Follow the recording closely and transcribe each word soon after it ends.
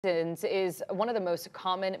Parkinson's is one of the most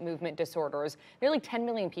common movement disorders. Nearly 10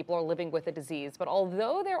 million people are living with the disease, but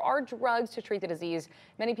although there are drugs to treat the disease,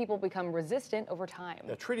 many people become resistant over time.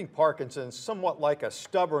 Now, treating Parkinson's somewhat like a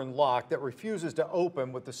stubborn lock that refuses to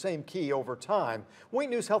open with the same key over time. Wink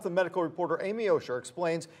News health and medical reporter Amy Osher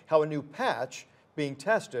explains how a new patch being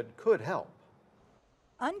tested could help.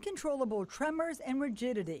 Uncontrollable tremors and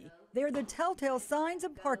rigidity. They're the telltale signs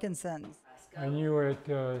of Parkinson's. I knew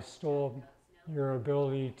it stole your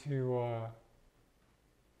ability to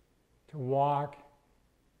walk,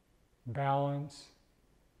 balance,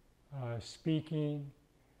 speaking.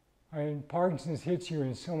 Parkinson's hits you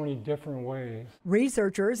in so many different ways.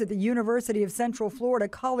 Researchers at the University of Central Florida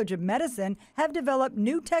College of Medicine have developed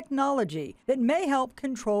new technology that may help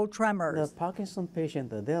control tremors. The Parkinson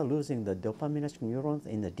patient, they're losing the dopaminergic neurons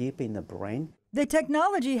deep in the brain. The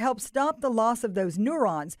technology helps stop the loss of those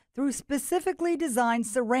neurons through specifically designed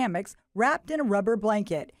ceramics wrapped in a rubber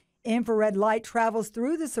blanket. Infrared light travels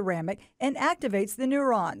through the ceramic and activates the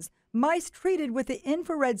neurons. Mice treated with the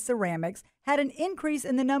infrared ceramics had an increase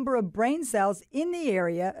in the number of brain cells in the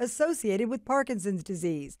area associated with Parkinson's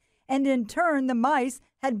disease. And in turn, the mice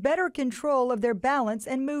had better control of their balance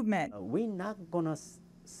and movement. We're not going to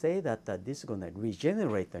say that this is going to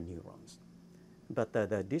regenerate the neurons, but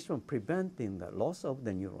this one preventing the loss of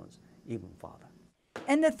the neurons even further.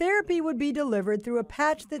 And the therapy would be delivered through a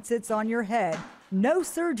patch that sits on your head. No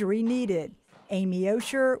surgery needed. Amy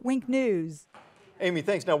Osher, Wink News. Amy,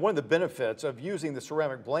 thanks. Now, one of the benefits of using the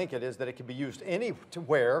ceramic blanket is that it can be used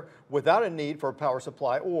anywhere without a need for a power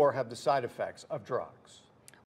supply or have the side effects of drugs.